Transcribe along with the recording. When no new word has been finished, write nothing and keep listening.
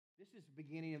This is the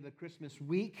beginning of the Christmas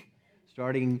week,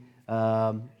 starting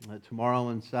tomorrow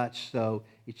and such. So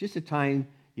it's just a time,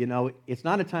 it's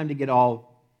not a time to get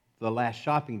all the last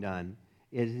shopping done.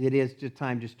 It is just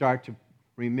time to start to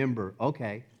remember,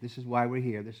 okay, this is why we're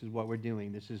here. This is what we're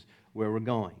doing. This is where we're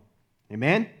going.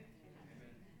 Amen?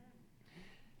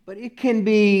 But it can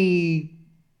be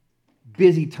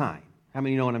busy time. How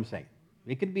many know what I'm saying?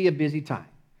 It could be a busy time.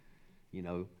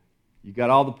 You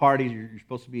got all the parties you're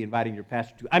supposed to be inviting your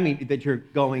pastor to. That you're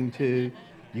going to.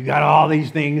 You got all these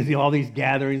things, all these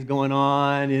gatherings going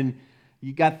on, and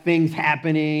you got things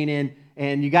happening,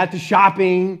 and you got the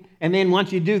shopping, and then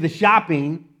once you do the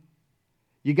shopping,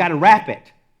 you got to wrap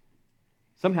it.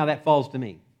 Somehow that falls to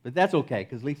me, but that's okay,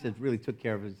 because Lisa really took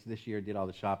care of us this year, did all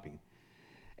the shopping.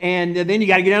 And then you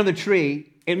got to get under the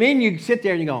tree, and then you sit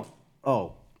there and you go,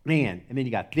 oh, man, and then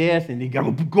you got this, and you got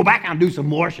to go back and do some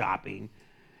more shopping.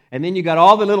 And then you got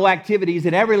all the little activities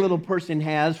that every little person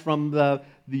has, from the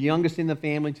youngest in the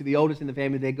family to the oldest in the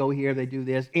family. They go here, they do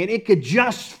this. And it could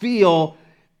just feel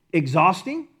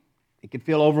exhausting. It could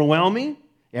feel overwhelming.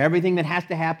 Everything that has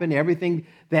to happen, everything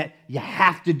that you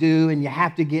have to do and you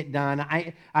have to get done.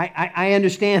 I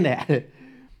understand that.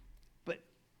 But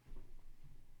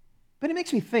it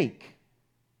makes me think,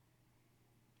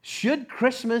 should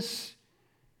Christmas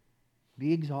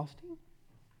be exhausting?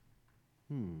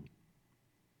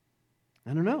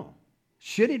 I don't know.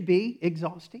 Should it be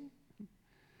exhausting?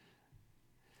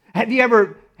 Have you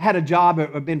ever had a job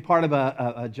or been part of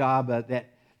a job that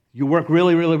you work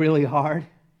really, really, really hard?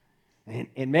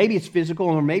 And maybe it's physical,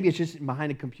 or maybe it's just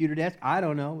behind a computer desk. I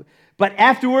don't know. But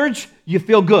afterwards, you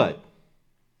feel good.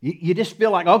 You just feel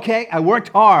like, okay, I worked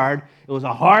hard. It was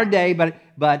a hard day, but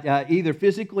either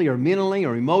physically or mentally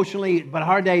or emotionally, but a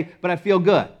hard day, but I feel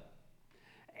good.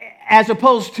 As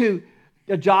opposed to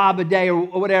a job, a day, or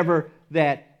whatever,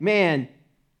 that, man,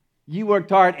 you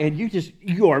worked hard and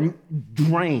you are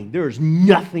drained. There's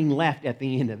nothing left at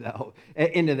the end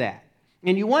of that.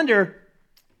 And you wonder,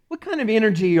 what kind of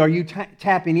energy are you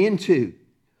tapping into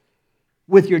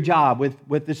with your job,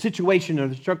 with the situation or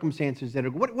the circumstances that are?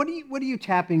 What are you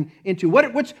tapping into?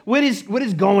 What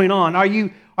is going on? Are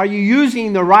you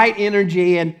using the right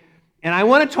energy? And I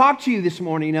want to talk to you this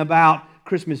morning about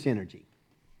Christmas energy.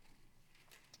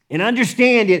 And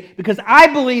understand it, because I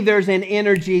believe there's an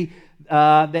energy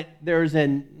let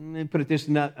me put it this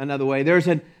another way. There's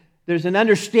an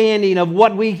understanding of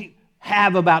what we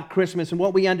have about Christmas and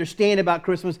what we understand about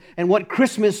Christmas and what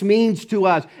Christmas means to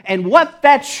us and what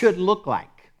that should look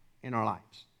like in our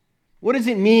lives. What does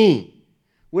it mean?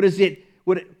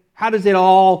 How does it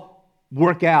all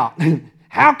work out?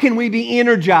 How can we be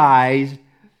energized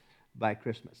by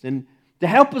Christmas? And to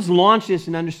help us launch this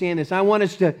and understand this, I want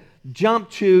us to jump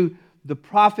to the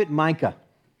prophet Micah.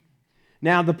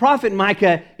 Now, the prophet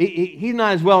Micah, he's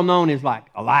not as well known as like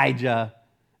Elijah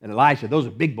and Elisha. Those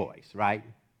are big boys, right?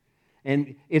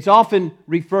 And it's often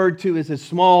referred to as a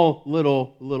small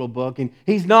little book. And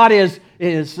he's not as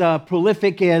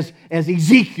prolific as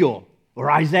Ezekiel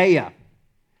or Isaiah.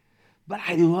 But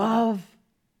I love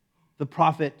the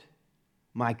prophet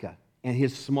Micah and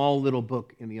his small little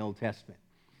book in the Old Testament,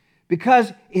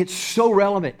 because it's so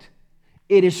relevant.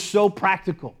 It is so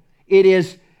practical. It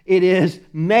is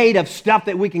made of stuff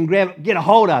that we can get a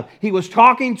hold of. He was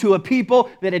talking to a people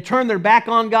that had turned their back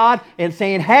on God and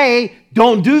saying, hey,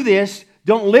 don't do this.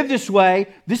 Don't live this way.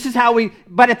 This is how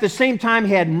but at the same time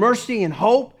had mercy and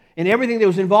hope and everything that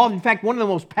was involved. In fact, one of the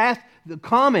most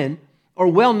common or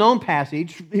well-known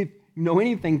passage, if you know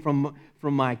anything from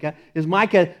Micah, is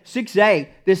Micah 6:8.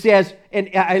 This says, and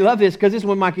I love this because this is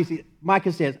what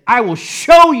Micah says, I will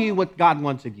show you what God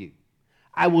wants of you.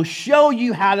 I will show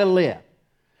you how to live,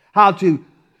 how to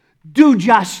do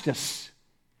justice,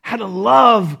 how to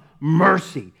love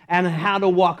mercy, and how to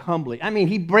walk humbly.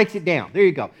 He breaks it down. There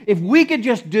you go. If we could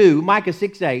just do Micah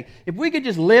 6:8, if we could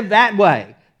just live that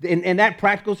way, in that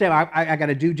practical step, I got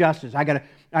to do justice. I got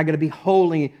to be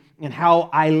holy in how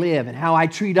I live and how I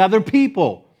treat other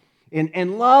people,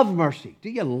 and love mercy. Do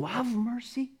you love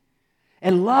mercy?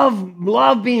 And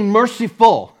love being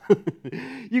merciful.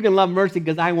 You can love mercy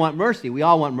because I want mercy. We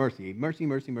all want mercy. Mercy,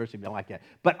 mercy, mercy. We don't like that.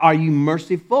 But are you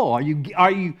merciful?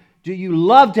 Do you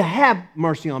love to have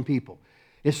mercy on people?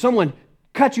 If someone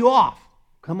cut you off,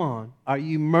 come on, are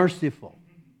you merciful?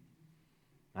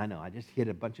 I know, I just hit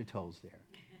a bunch of toes there.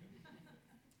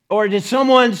 Or did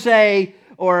someone say,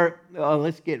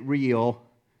 let's get real,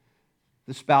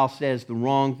 the spouse says the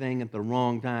wrong thing at the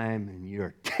wrong time and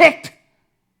you're ticked?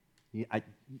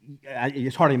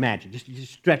 It's hard to imagine.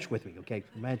 Just stretch with me, okay?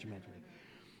 Imagine.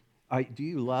 Do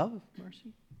you love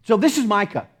mercy? So this is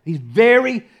Micah. He's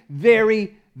very,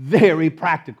 very, very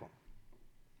practical.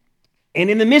 And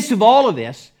in the midst of all of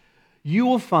this, you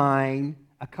will find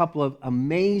a couple of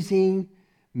amazing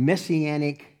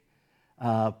messianic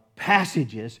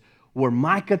passages where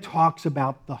Micah talks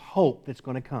about the hope that's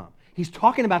going to come. He's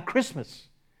talking about Christmas.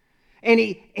 And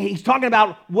he's talking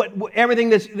about everything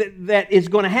that is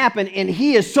going to happen, and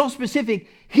he is so specific.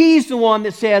 He's the one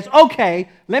that says, okay,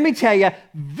 let me tell you,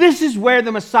 this is where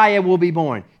the Messiah will be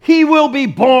born. He will be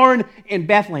born in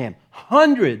Bethlehem.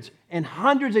 Hundreds and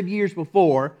hundreds of years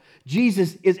before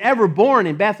Jesus is ever born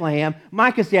in Bethlehem,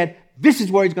 Micah said, this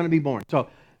is where he's going to be born. So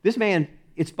this man,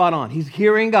 it's spot on. He's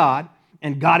hearing God,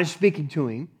 and God is speaking to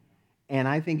him, and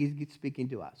I think he's speaking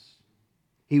to us.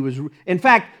 In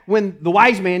fact, when the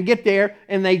wise men get there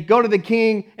and they go to the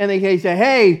king and they say,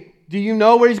 hey, do you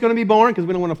know where he's going to be born? Because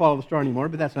we don't want to follow the star anymore,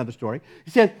 but that's another story.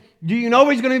 He said, do you know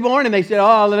where he's going to be born? And they said,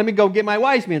 oh, let me go get my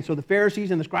wise men. So the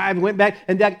Pharisees and the scribes went back,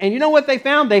 and you know what they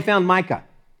found? They found Micah.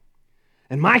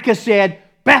 And Micah said,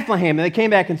 Bethlehem. And they came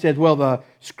back and said, well, the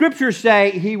scriptures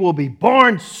say he will be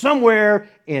born somewhere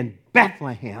in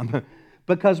Bethlehem,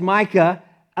 because Micah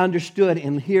understood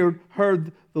and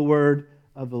heard the word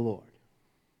of the Lord.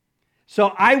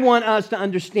 So I want us to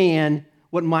understand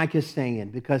what Micah is saying,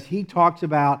 because he talks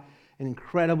about an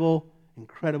incredible,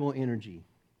 incredible energy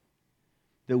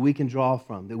that we can draw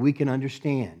from, that we can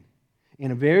understand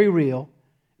in a very real,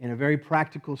 in a very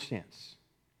practical sense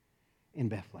in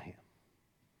Bethlehem.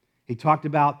 He talked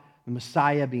about the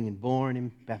Messiah being born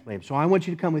in Bethlehem. So I want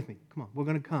you to come with me. Come on, we're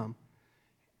going to come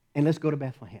and let's go to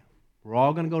Bethlehem. We're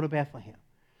all going to go to Bethlehem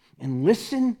and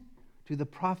listen to the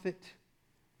prophet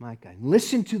Micah.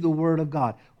 Listen to the word of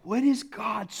God. What is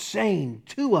God saying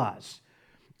to us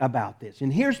about this?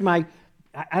 And here's I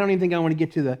don't even think I want to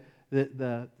get to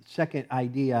the second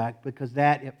idea, because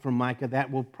that, from Micah, that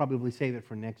we'll probably save it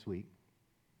for next week.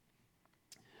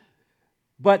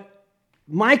 But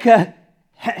Micah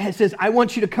says, I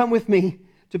want you to come with me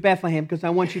to Bethlehem because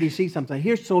I want you to see something.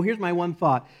 Here's my one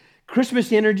thought.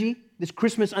 Christmas energy, this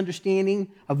Christmas understanding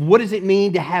of what does it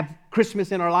mean to have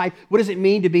Christmas in our life? What does it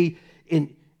mean to be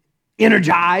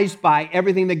energized by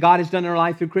everything that God has done in our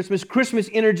life through Christmas? Christmas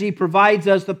energy provides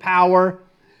us the power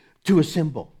to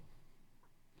assemble.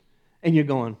 And you're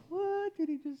going, what did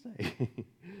he just say?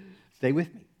 Stay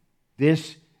with me.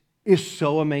 This is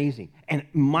so amazing. And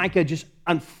Micah just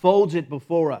unfolds it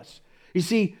before us. You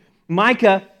see,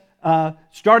 Micah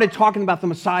started talking about the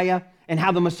Messiah and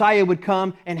how the Messiah would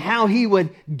come and how he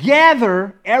would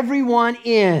gather everyone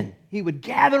in. He would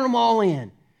gather them all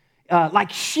in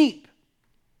like sheep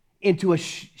into a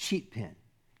sheep pen.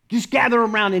 Just gather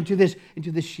them around into this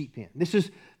sheep pen. This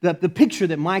is the picture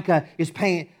that Micah is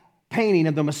painting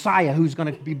of the Messiah who's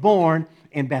going to be born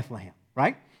in Bethlehem,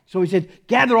 right? So he said,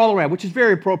 gather all around, which is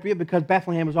very appropriate because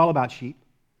Bethlehem is all about sheep.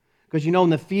 Because you know, in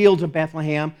the fields of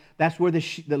Bethlehem, that's where the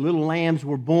little lambs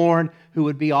were born who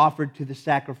would be offered to the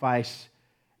sacrifice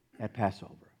at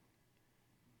Passover.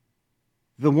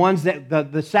 The ones that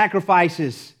the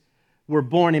sacrifices were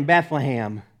born in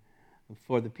Bethlehem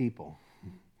for the people.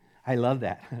 I love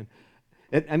that.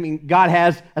 I mean, God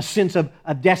has a sense of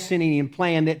destiny and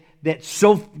plan that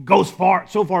so goes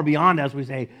so far beyond us. We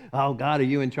say, "Oh, God, are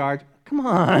you in charge?" Come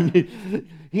on.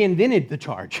 He invented the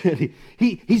charge.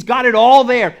 He's got it all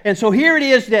there. And so here it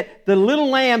is that the little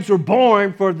lambs were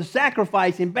born for the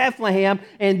sacrifice in Bethlehem,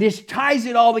 and this ties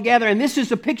it all together. And this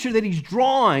is a picture that he's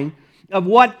drawing of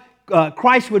what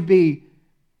Christ would be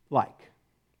like.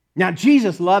 Now,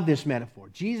 Jesus loved this metaphor.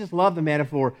 Jesus loved the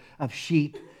metaphor of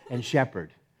sheep and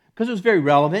shepherd because it was very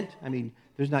relevant. I mean,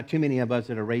 there's not too many of us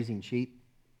that are raising sheep.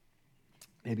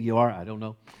 Maybe you are, I don't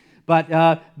know. But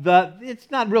it's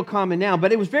not real common now,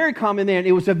 but it was very common then.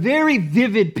 It was a very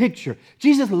vivid picture.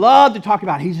 Jesus loved to talk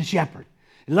about he's a shepherd.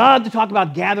 He loved to talk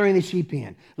about gathering the sheep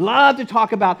in. Loved to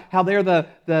talk about how they're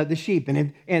the sheep.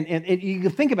 And you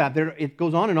can think about it, it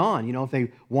goes on and on. You know, if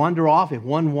they wander off, if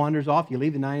one wanders off, you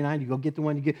leave the 99, you go get the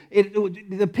one you get.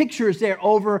 The picture is there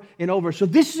over and over. So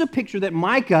this is a picture that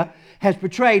Micah has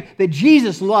portrayed that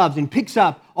Jesus loves and picks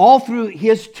up all through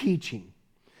his teaching.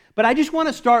 But I just want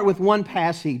to start with one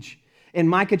passage in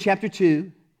Micah chapter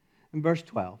 2 and verse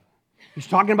 12. He's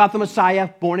talking about the Messiah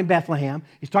born in Bethlehem.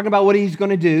 He's talking about what he's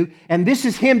going to do. And this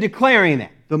is him declaring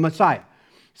that, the Messiah,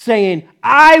 saying,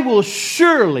 I will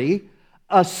surely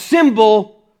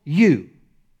assemble you,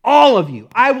 all of you.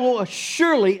 I will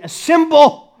surely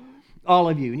assemble all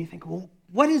of you. And you think, well,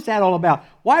 what is that all about?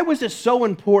 Why was it so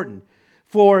important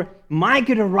for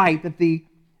Micah to write that the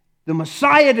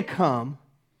Messiah to come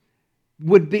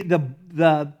would be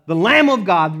the Lamb of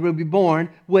God would be born,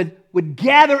 would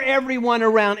gather everyone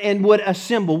around and would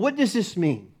assemble. What does this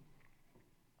mean?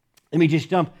 Let me just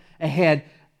jump ahead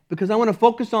because I want to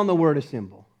focus on the word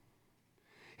assemble.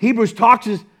 Hebrews talks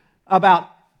about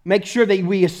make sure that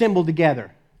we assemble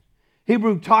together.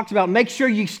 Hebrews talks about make sure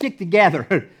you stick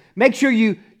together. Make sure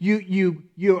you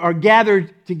are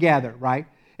gathered together, right?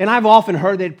 And I've often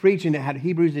heard that preaching at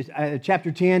Hebrews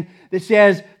chapter 10 that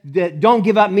says that don't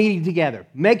give up meeting together.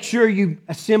 Make sure you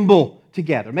assemble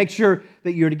together. Make sure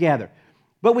that you're together.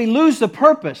 But we lose the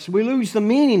purpose. We lose the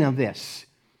meaning of this.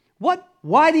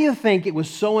 Why do you think it was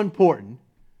so important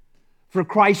for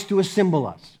Christ to assemble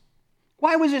us?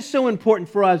 Why was it so important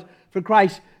for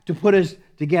Christ to put us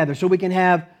together so we can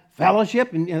have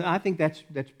fellowship? And I think that's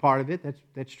part of it.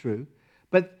 That's true.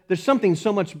 But there's something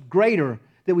so much greater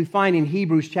that we find in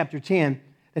Hebrews chapter 10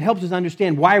 that helps us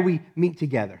understand why we meet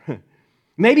together.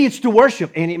 Maybe it's to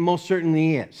worship, and it most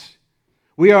certainly is.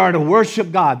 We are to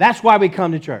worship God. That's why we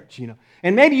come to church, you know.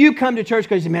 And maybe you come to church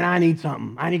because you say, man, I need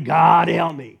something. I need God to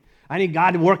help me. I need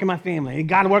God to work in my family. I need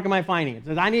God to work in my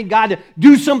finances. I need God to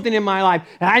do something in my life.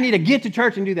 And I need to get to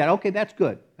church and do that. Okay, that's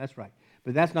good. That's right.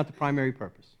 But that's not the primary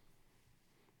purpose.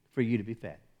 For you to be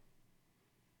fed.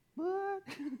 What?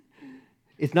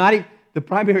 It's not, the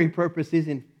primary purpose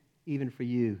isn't even for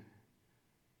you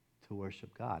to worship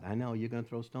God. I know you're going to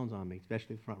throw stones on me,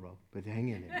 especially the front row, but hang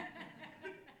in there.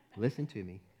 Listen to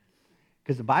me.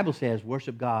 Because the Bible says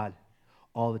worship God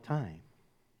all the time.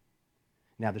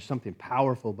 Now, there's something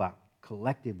powerful about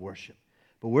collective worship,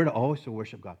 but we're to always to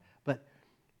worship God.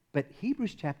 But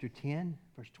Hebrews chapter 10,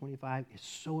 verse 25 is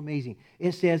so amazing.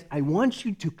 It says, I want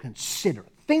you to consider,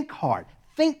 think hard,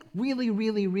 think really,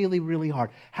 really, really, really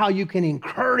hard how you can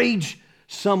encourage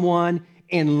someone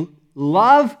in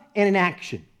love and in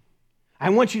action.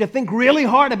 I want you to think really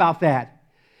hard about that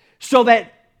so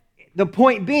that the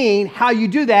point being, how you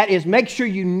do that is make sure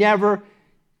you never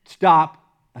stop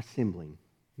assembling.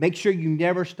 Make sure you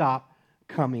never stop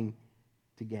coming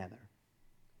together.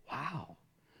 Wow.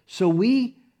 So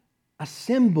we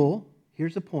assemble,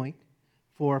 here's the point,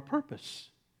 for a purpose.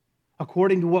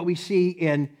 According to what we see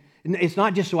in, it's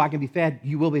not just so I can be fed,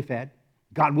 you will be fed.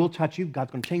 God will touch you. God's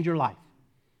going to change your life.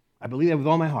 I believe that with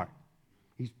all my heart.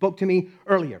 He spoke to me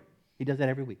earlier. He does that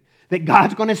every week. That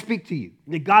God's going to speak to you.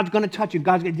 That God's going to touch you.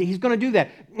 He's going to do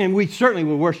that. And we certainly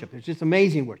will worship. It's just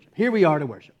amazing worship. Here we are to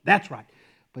worship. That's right.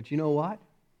 But you know what?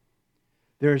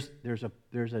 There's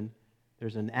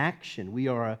an action. We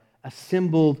are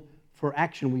assembled for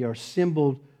action. We are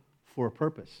assembled for a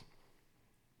purpose.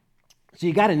 So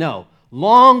you got to know,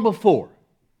 long before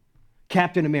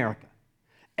Captain America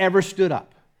ever stood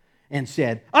up and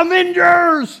said,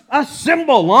 Avengers,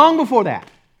 assemble, long before that.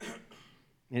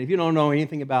 And if you don't know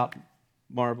anything about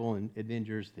Marvel and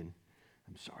Avengers, then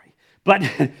I'm sorry. But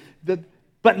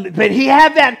he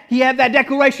had that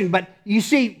declaration. But you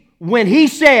see, when he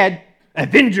said,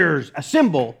 Avengers,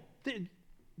 assemble,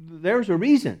 there's a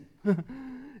reason.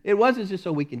 It wasn't just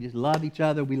so we can just love each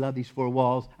other. We love these four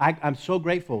walls. I'm so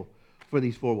grateful for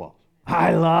these four walls.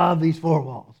 I love these four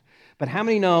walls. But how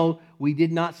many know we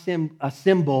did not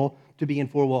assemble to be in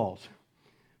four walls?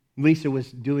 Lisa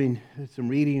was doing some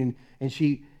reading, and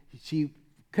she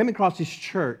came across this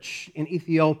church in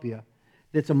Ethiopia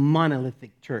that's a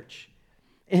monolithic church.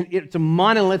 And it's a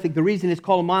monolithic. The reason it's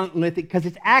called a monolithic because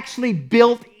it's actually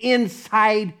built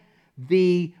inside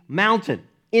the mountain,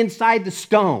 inside the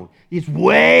stone. It's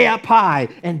way up high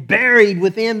and buried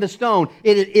within the stone.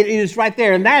 It is right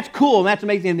there, and that's cool, and that's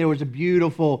amazing. And there was a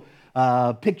beautiful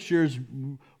pictures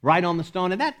right on the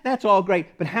stone, and that's all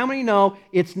great. But how many know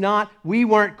it's not, we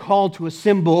weren't called to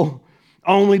assemble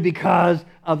only because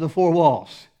of the four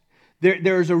walls.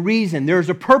 There's a reason. There's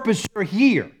a purpose you're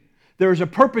here. There's a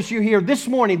purpose you're here this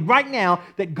morning, right now,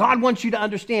 that God wants you to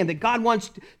understand, that God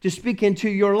wants to speak into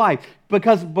your life.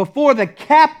 Because before the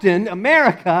Captain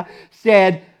America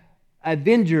said,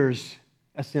 Avengers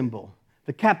assemble,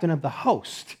 the captain of the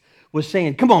host was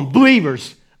saying, come on,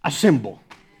 believers, assemble.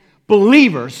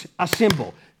 Believers,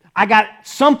 assemble. I got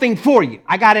something for you.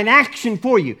 I got an action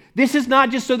for you. This is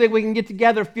not just so that we can get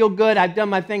together, feel good. I've done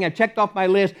my thing. I've checked off my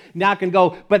list. Now I can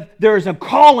go. But there's a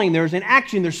calling. There's an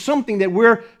action. There's something that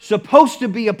we're supposed to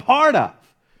be a part of.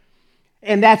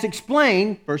 And that's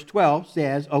explained. Verse 12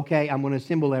 says, okay, I'm going to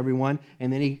assemble everyone.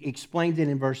 And then he explains it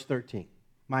in verse 13.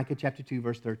 Micah chapter 2,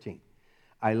 verse 13.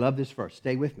 I love this verse.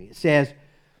 Stay with me. It says,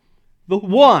 the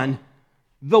one,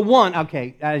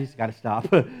 okay, I just got to stop.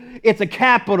 It's a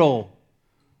capital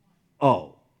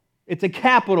O. It's a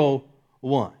capital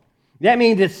one. That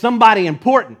means it's somebody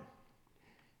important.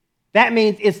 That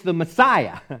means it's the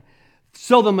Messiah.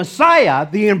 So the Messiah,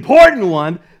 the important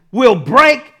one, who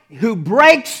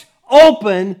breaks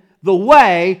open the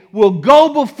way, will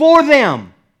go before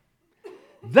them.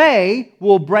 They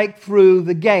will break through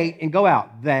the gate and go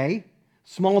out. They,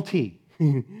 small t.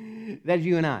 That's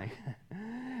you and I.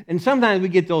 And sometimes we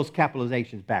get those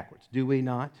capitalizations backwards, do we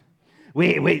not?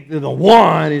 The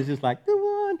one is just like, the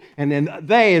one. And then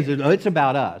they is, it's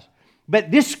about us.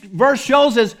 But this verse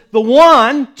shows us the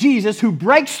one, Jesus, who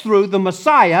breaks through, the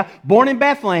Messiah, born in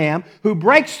Bethlehem, who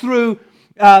breaks through,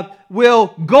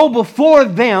 will go before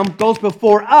them, goes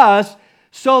before us,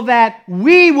 so that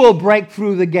we will break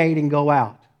through the gate and go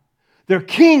out. Their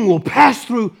king will pass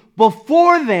through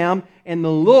before them, and the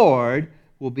Lord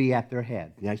will be at their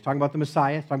head. Now, he's talking about the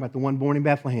Messiah. He's talking about the one born in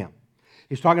Bethlehem.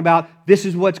 He's talking about this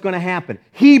is what's going to happen.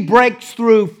 He breaks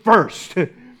through first.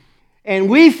 And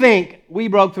we think we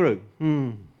broke through.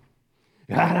 God,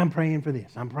 I'm praying for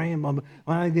this. I'm praying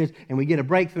like this. And we get a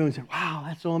breakthrough and say, wow,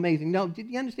 that's so amazing. No, did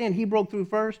you understand he broke through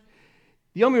first?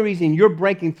 The only reason you're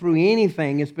breaking through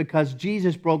anything is because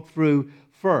Jesus broke through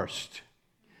first.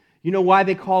 You know why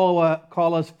they call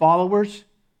us followers?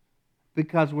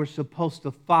 Because we're supposed to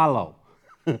follow.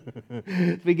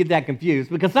 We get that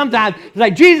confused. Because sometimes it's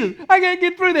like, Jesus, I can't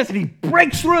get through this. And he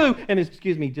breaks through. And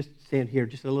excuse me, just stand here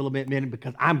just a little minute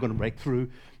because I'm going to break through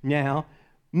now.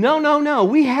 No.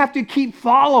 We have to keep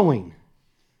following.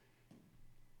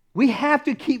 We have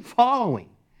to keep following.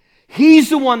 He's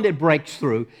the one that breaks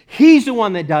through. He's the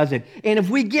one that does it. And if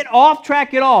we get off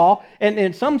track at all,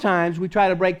 and sometimes we try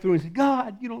to break through and say,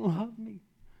 God, you don't love me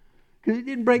because it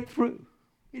didn't break through.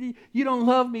 You don't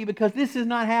love me because this is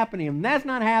not happening and that's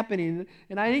not happening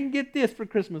and I didn't get this for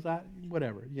Christmas.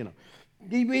 Whatever, you know.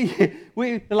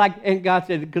 And God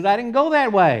said, because I didn't go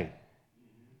that way.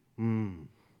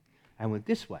 I went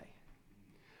this way.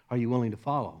 Are you willing to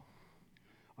follow?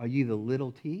 Are you the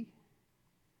little T?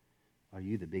 Are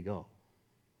you the big O?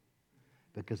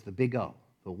 Because the big O,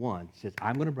 the one, says,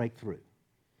 I'm going to break through.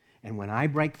 And when I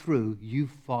break through, you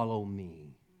follow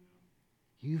me.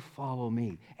 You follow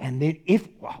me. And then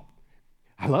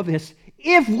I love this,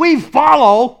 if we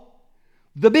follow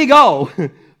the big O,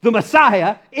 the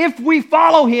Messiah, if we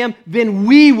follow him, then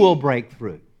we will break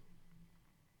through.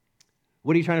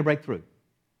 What are you trying to break through?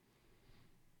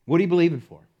 What are you believing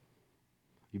for?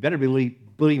 You better be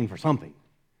believing for something.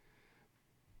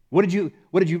 What did you,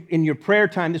 in your prayer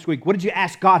time this week, what did you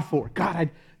ask God for? God, I'd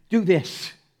do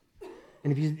this.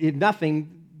 And if you did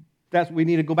nothing, we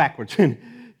need to go backwards.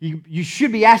 You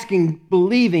should be asking,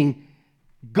 believing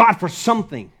God for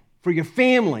something, for your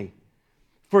family,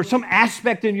 for some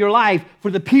aspect in your life, for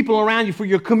the people around you, for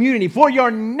your community, for your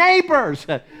neighbors.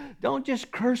 Don't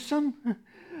just curse them.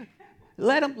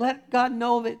 Let God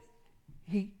know that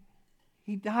He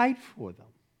died for them.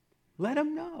 Let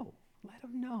them know. Let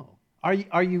them know.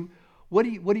 What are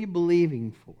you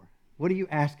believing for? What are you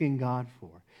asking God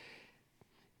for?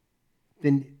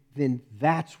 Then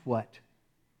that's what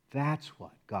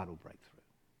God will break through.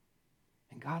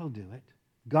 And God will do it.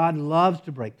 God loves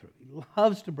to break through. He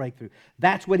loves to break through.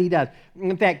 That's what he does.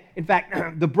 In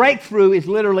fact, the breakthrough is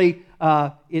literally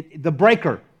the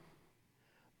breaker.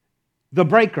 The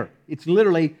breaker. It's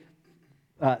literally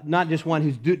not just one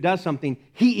who does something.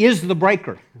 He is the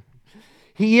breaker.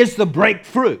 He is the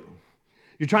breakthrough.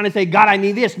 You're trying to say, God, I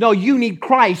need this. No, you need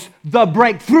Christ, the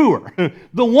breakthrougher,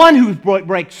 the one who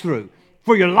breaks through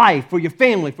for your life, for your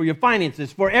family, for your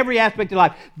finances, for every aspect of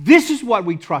life. This is what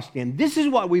we trust in. This is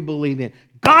what we believe in.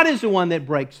 God is the one that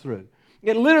breaks through.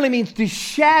 It literally means to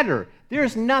shatter.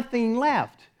 There's nothing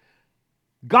left.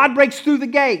 God breaks through the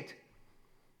gate.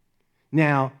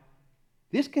 Now,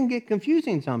 this can get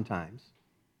confusing sometimes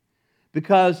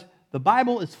because the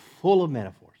Bible is full of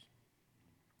metaphors.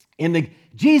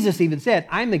 Jesus even said,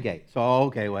 I'm the gate. So,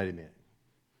 okay, wait a minute.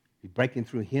 You're breaking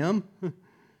through him?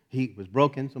 He was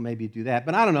broken, so maybe you do that.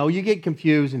 But I don't know. You get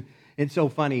confused, and it's so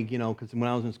funny, because when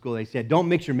I was in school, they said, don't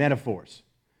mix your metaphors.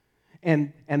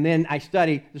 And then I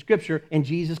studied the Scripture, and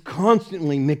Jesus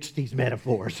constantly mixed these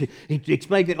metaphors. He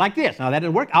explained it like this. Now, that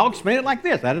didn't work. I'll explain it like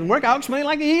this. That didn't work. I'll explain it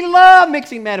like this. He loved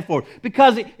mixing metaphors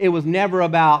because it was never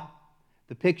about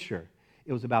the picture.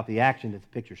 It was about the action that the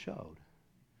picture showed.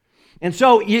 And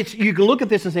so you can look at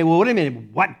this and say, well, wait a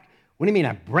minute. What do you mean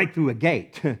I break through a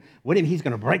gate? What do you mean he's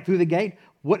going to break through the gate?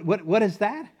 What is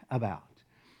that about?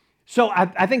 So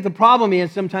I think the problem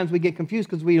is sometimes we get confused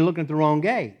because we're looking at the wrong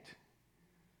gate.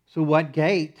 So what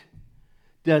gate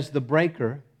does the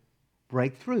breaker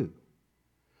break through?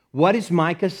 What is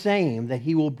Micah saying that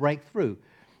he will break through?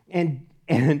 And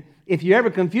if you're ever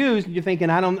confused and you're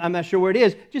thinking, I'm not sure where it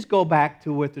is, just go back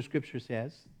to what the Scripture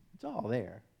says. It's all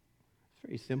there. It's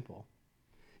very simple.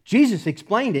 Jesus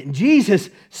explained it, and Jesus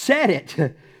said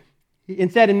it.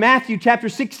 And said in Matthew chapter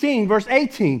 16, verse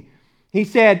 18, he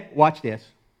said, watch this.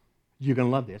 You're going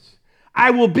to love this. I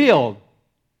will build,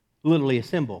 literally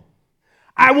assemble.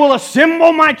 I will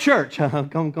assemble my church.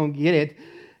 Come get it.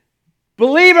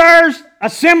 Believers,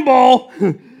 assemble.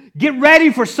 Get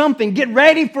ready for something. Get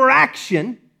ready for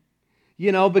action.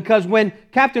 Because when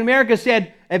Captain America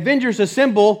said, Avengers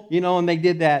Assemble, and they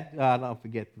did that, I don't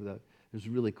forget, there's a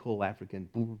really cool African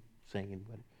singing,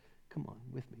 but come on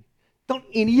with me. Don't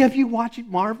any of you watch it,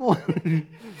 Marvel?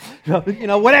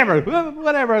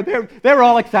 Whatever. They're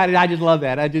all excited. I just love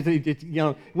that.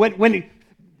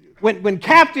 When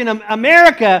Captain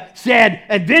America said,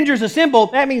 Avengers Assemble,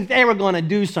 that means they were going to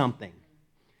do something.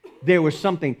 There was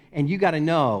something, and you got to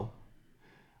know,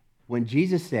 when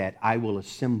Jesus said, I will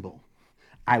assemble,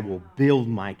 I will build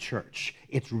my church.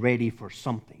 It's ready for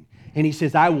something. And he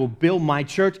says, I will build my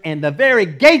church, and the very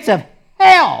gates of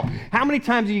hell. How many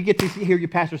times do you get to hear your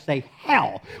pastor say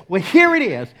hell? Well, here it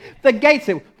is. The gates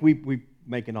that we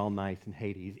make it all nice and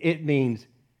Hades. It means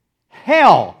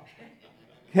hell.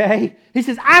 Okay? He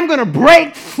says, I'm going to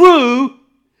break through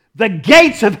the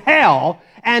gates of hell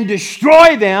and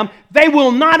destroy them. They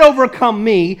will not overcome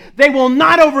me. They will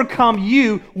not overcome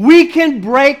you. We can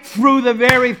break through the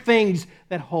very things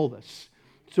that hold us.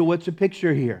 So what's the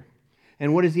picture here?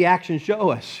 And what does the action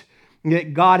show us?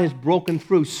 That God has broken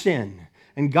through sin,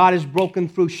 and God has broken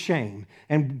through shame,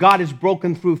 and God has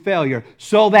broken through failure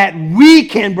so that we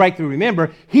can break through.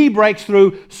 Remember, He breaks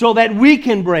through so that we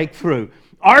can break through.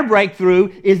 Our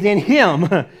breakthrough is in Him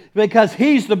because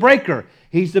He's the breaker.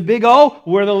 He's the big O,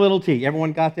 we're the little T.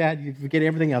 Everyone got that? You forget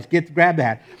everything else. Grab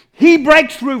that. He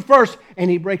breaks through first,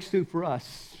 and He breaks through for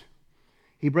us.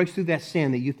 He breaks through that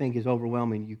sin that you think is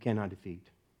overwhelming, you cannot defeat.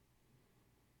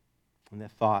 And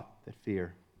that thought, that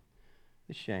fear,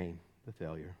 the shame, the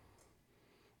failure,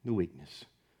 the weakness.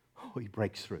 Oh, He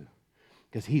breaks through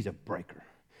because He's a breaker.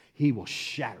 He will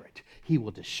shatter it. He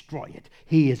will destroy it.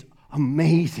 He is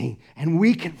amazing. And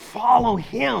we can follow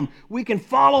Him. We can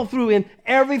follow through in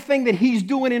everything that He's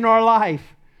doing in our life.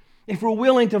 If we're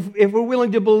willing to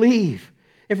believe,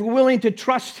 if we're willing to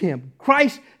trust Him.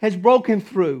 Christ has broken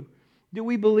through. Do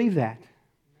we believe that?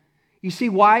 You see,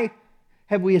 why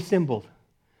have we assembled?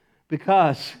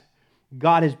 Because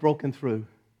God has broken through.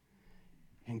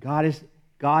 And God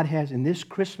has, in this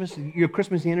Christmas, your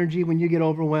Christmas energy, when you get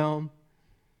overwhelmed,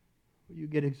 when you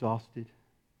get exhausted,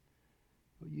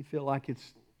 when you feel like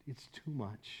it's too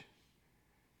much,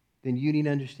 then you need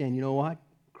to understand, you know what?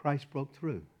 Christ broke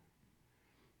through.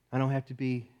 I don't have to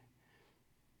be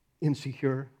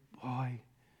insecure. Boy,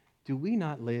 do we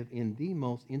not live in the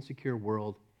most insecure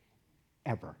world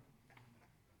ever?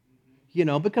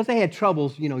 Because they had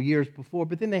troubles, years before,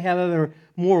 but then they have other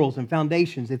morals and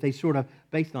foundations that they sort of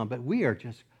based on. But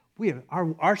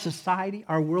our society,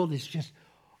 our world is just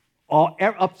all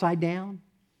upside down.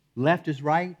 Left is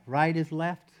right, right is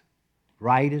left,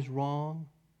 right is wrong,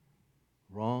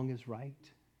 wrong is right.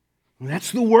 And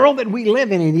that's the world that we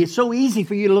live in, and it's so easy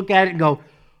for you to look at it and go,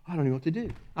 I don't even know what to do.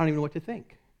 I don't even know what to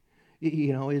think.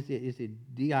 Is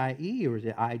it D-I-E or is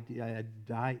it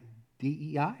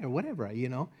D-E-I or whatever,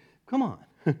 Come on.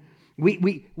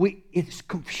 It's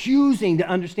confusing to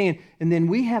understand. And then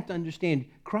we have to understand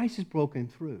Christ has broken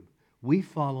through. We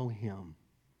follow Him.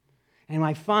 And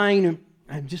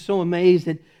I'm just so amazed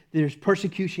that there's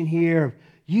persecution here.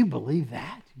 You believe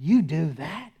that? You do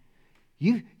that?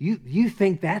 You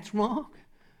think that's wrong?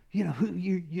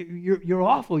 You're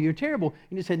awful. You're terrible.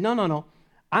 And He said, no.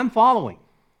 I'm following.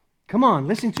 Come on,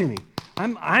 listen to me.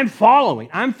 I'm following.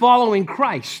 I'm following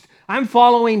Christ. I'm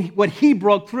following what He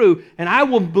broke through, and I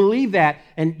will believe that,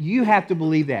 and you have to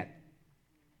believe that.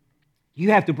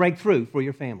 You have to break through for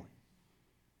your family.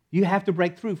 You have to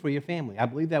break through for your family. I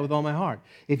believe that with all my heart.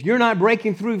 If you're not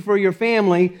breaking through for your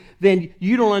family, then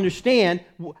you don't understand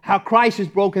how Christ has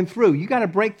broken through. You got to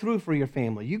break through for your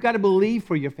family. You got to believe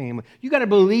for your family. You got to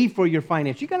believe for your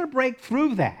finance. You got to break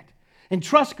through that and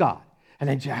trust God. And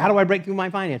then, how do I break through my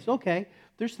finance? Okay,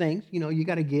 there's things, you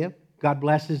got to give. God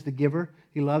blesses the giver.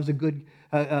 He loves a good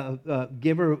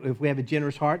giver if we have a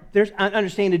generous heart. I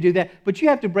understand to do that, but you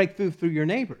have to break through your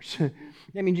neighbors.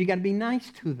 That means you got to be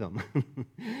nice to them.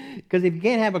 Because if you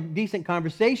can't have a decent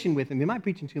conversation with them, am I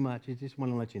preaching too much? I just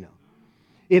want to let you know.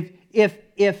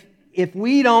 If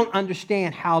we don't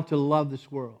understand how to love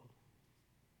this world,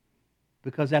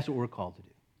 because that's what we're called to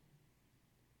do.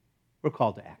 We're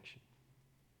called to action.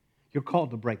 You're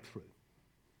called to break through.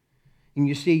 And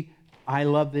you see, I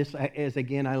love this,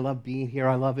 I love being here.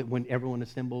 I love it when everyone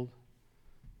assembled.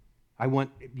 I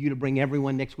want you to bring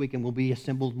everyone next week and we'll be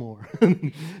assembled more.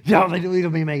 It'll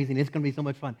be amazing. It's going to be so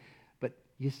much fun. But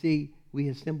you see, we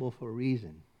assemble for a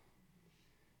reason.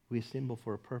 We assemble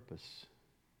for a purpose.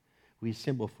 We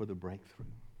assemble for the breakthrough.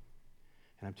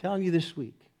 And I'm telling you this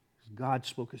week, God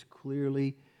spoke as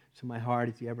clearly to my heart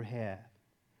as He ever had.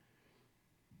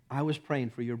 I was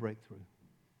praying for your breakthrough.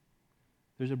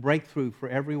 There's a breakthrough for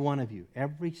every one of you,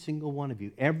 every single one of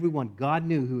you. Everyone, God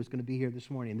knew who was going to be here this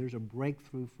morning. And there's a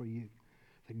breakthrough for you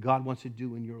that God wants to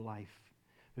do in your life.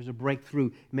 There's a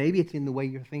breakthrough. Maybe it's in the way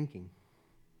you're thinking.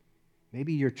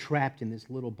 Maybe you're trapped in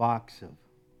this little box of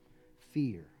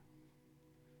fear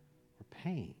or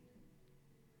pain.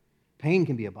 Pain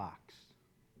can be a box.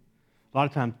 A lot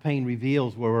of times pain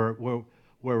reveals where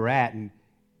we're at, and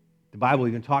the Bible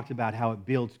even talks about how it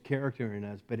builds character in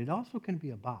us, but it also can be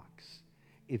a box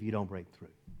if you don't break through.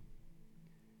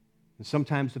 And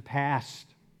sometimes the past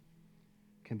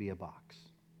can be a box.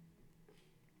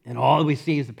 And all we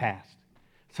see is the past.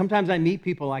 Sometimes I meet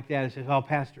people like that and say, oh,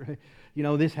 Pastor,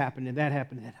 this happened and that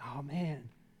happened. And oh, man,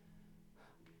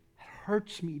 it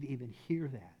hurts me to even hear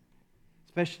that.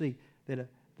 Especially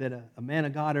that a man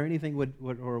of God or anything would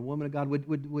or a woman of God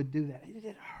would do that.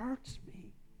 It hurts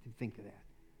me to think of that.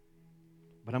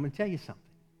 But I'm going to tell you something.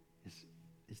 As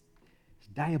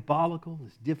diabolical,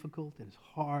 as difficult, and as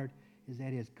hard as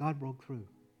that is, God broke through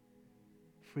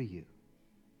for you.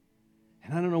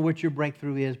 And I don't know what your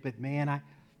breakthrough is, but man,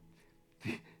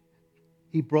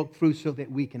 He broke through so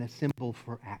that we can assemble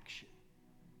for action.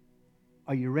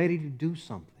 Are you ready to do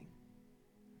something?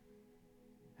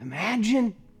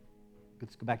 Imagine.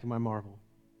 Let's go back to my marvel.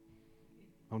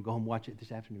 I'm going to go home and watch it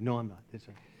this afternoon. No, I'm not. That's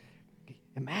right.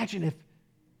 Imagine if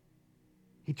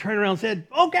He turned around and said,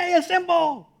 okay,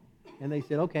 assemble. And they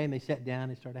said, okay. And they sat down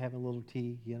and started having a little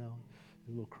tea,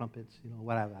 little crumpets,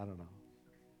 whatever. I don't know.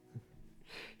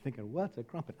 Thinking, what's a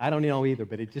crumpet? I don't know either,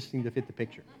 but it just seemed to fit the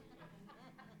picture.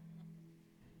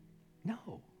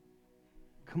 No.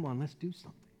 Come on, let's do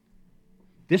something.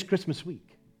 This Christmas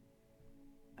week,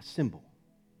 assemble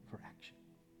for action.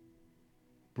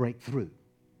 Break through.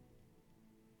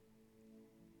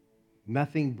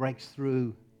 Nothing breaks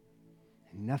through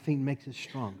and nothing makes us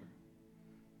stronger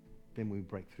than we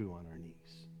break through on our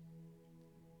knees.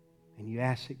 And you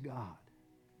ask it, God,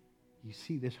 you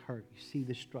see this hurt, you see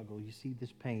this struggle, you see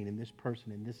this pain in this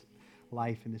person, in this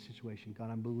life, in this situation.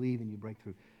 God, I'm believing you break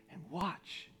through. And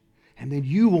watch. And then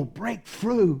you will break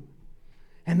through.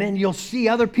 And then you'll see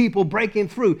other people breaking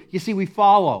through. You see, we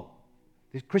follow.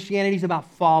 Christianity is about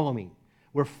following.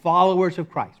 We're followers of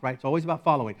Christ, right? It's always about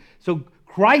following. So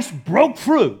Christ broke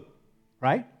through,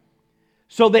 right?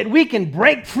 So that we can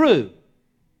break through.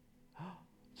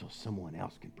 So someone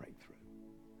else can break through.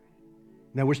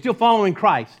 Now, we're still following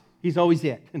Christ. He's always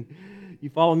it. You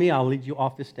follow me, I'll lead you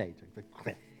off the stage. That's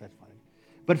fine.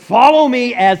 But follow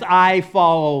me as I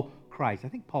follow Christ. I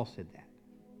think Paul said that.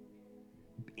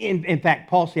 In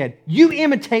fact, Paul said, you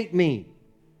imitate me.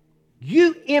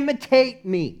 You imitate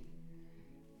me.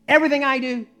 Everything I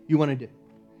do, you want to do.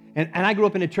 And I grew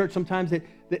up in a church sometimes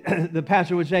that the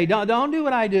pastor would say, don't do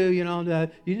what I do,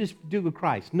 you just do with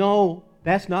Christ. No,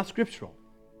 that's not scriptural.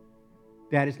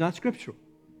 That is not scriptural.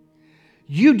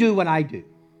 You do what I do.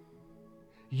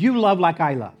 You love like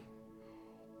I love.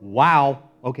 Wow.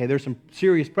 Okay, there's some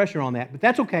serious pressure on that, but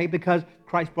that's okay because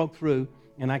Christ broke through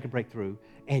and I can break through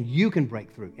and you can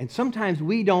break through. And sometimes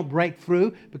we don't break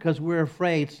through because we're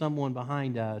afraid someone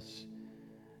behind us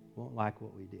won't like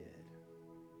what we did.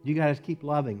 You got to keep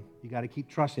loving. You got to keep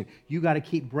trusting. You got to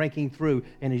keep breaking through.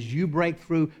 And as you break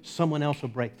through, someone else will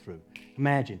break through.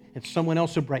 Imagine, and someone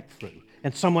else will break through.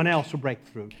 And someone else will break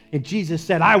through. And Jesus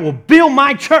said, I will build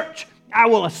my church. I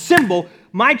will assemble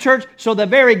my church so the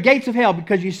very gates of hell,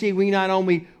 because you see, we not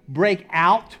only break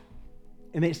out,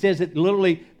 and it says that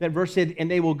literally, that verse said, and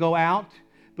they will go out,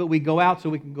 but we go out so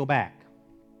we can go back.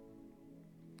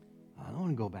 I don't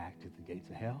want to go back to the gates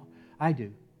of hell. I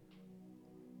do.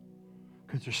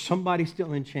 Because there's somebody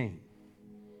still in chains.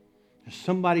 There's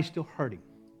somebody still hurting.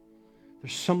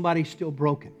 There's somebody still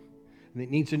broken. And it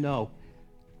needs to know,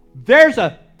 there's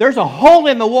a hole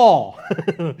in the wall.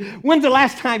 When's the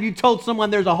last time you told someone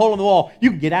there's a hole in the wall? You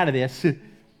can get out of this. It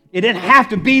didn't have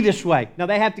to be this way. Now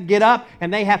they have to get up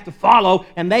and they have to follow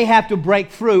and they have to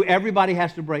break through. Everybody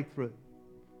has to break through.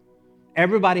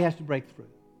 Everybody has to break through.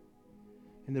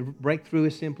 And the breakthrough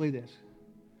is simply this.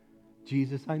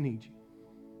 Jesus, I need you.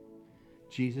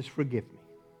 Jesus, forgive me.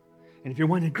 And if you're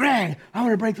wondering, Greg, I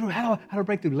want to break through. How do I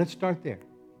break through? Let's start there.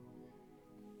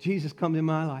 Jesus, come in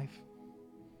my life.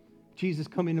 Jesus,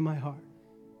 come into my heart.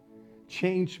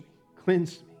 Change me.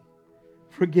 Cleanse me.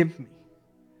 Forgive me.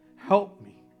 Help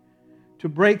me to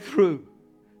break through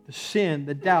the sin,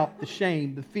 the doubt, the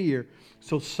shame, the fear,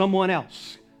 so someone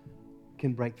else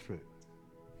can break through.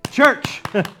 Church,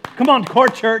 come on, core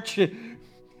church.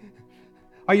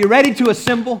 Are you ready to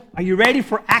assemble? Are you ready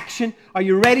for action? Are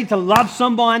you ready to love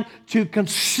someone? To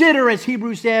consider, as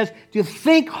Hebrews says, to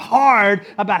think hard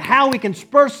about how we can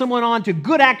spur someone on to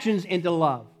good actions and to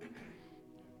love.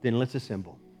 Then let's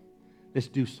assemble. Let's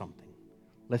do something.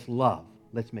 Let's love.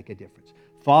 Let's make a difference.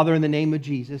 Father, in the name of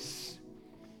Jesus,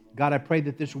 God, I pray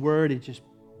that this word, it just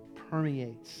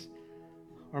permeates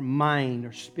our mind,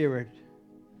 our spirit.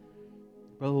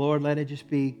 But Lord, let it just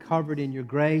be covered in your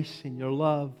grace and your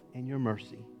love and your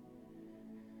mercy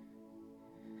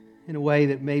in a way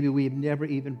that maybe we have never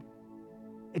even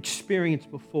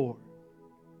experienced before.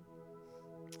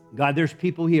 God, there's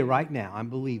people here right now, I'm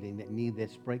believing, that need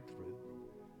this breakthrough,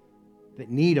 that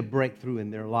need a breakthrough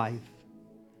in their life,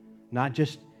 not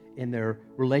just in their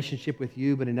relationship with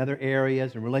you, but in other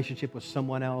areas, in relationship with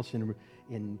someone else,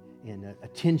 in a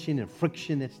tension and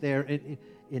friction that's there,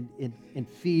 in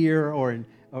fear, or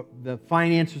the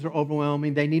finances are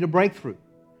overwhelming. They need a breakthrough.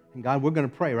 And God, we're going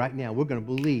to pray right now. We're going to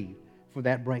believe for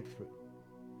that breakthrough.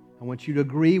 I want you to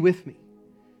agree with me.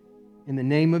 In the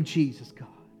name of Jesus, God,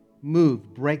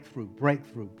 move, breakthrough,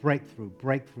 breakthrough, breakthrough,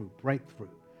 breakthrough, breakthrough.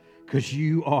 Because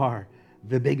you are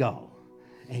the big O,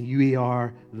 and you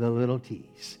are the little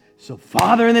T's. So,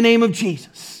 Father, in the name of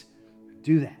Jesus,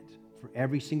 do that for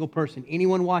every single person,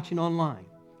 anyone watching online.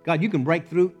 God, you can break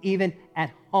through even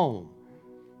at home.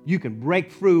 You can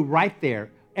break through right there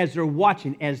as they're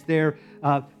watching, as they're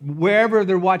wherever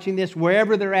they're watching this,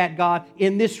 wherever they're at, God,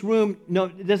 in this room. No,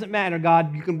 it doesn't matter,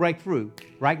 God. You can break through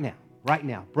right now,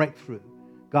 break through.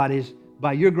 God, is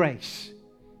by your grace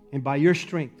and by your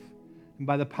strength and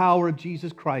by the power of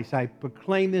Jesus Christ, I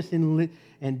proclaim this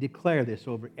and declare this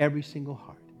over every single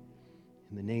heart.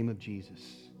 In the name of Jesus.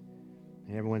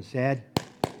 And everyone said,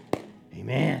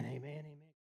 amen. Amen.